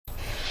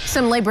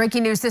Some late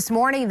breaking news this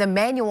morning. The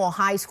Manual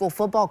High School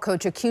football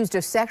coach accused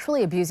of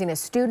sexually abusing a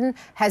student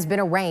has been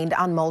arraigned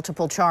on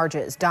multiple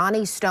charges.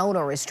 Donnie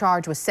Stoner is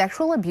charged with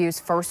sexual abuse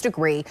first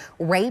degree,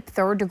 rape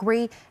third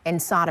degree,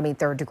 and sodomy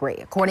third degree.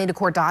 According to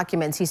court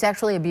documents, he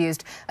sexually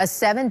abused a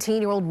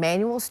 17-year-old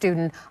Manual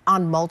student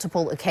on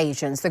multiple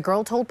occasions. The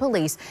girl told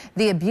police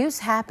the abuse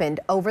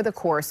happened over the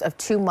course of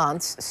 2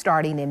 months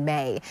starting in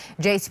May.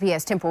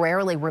 JCPS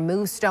temporarily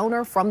removed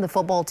Stoner from the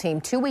football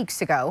team 2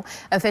 weeks ago.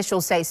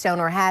 Officials say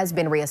Stoner has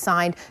been reassigned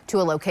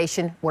to a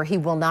location where he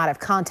will not have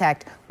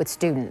contact with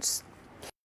students.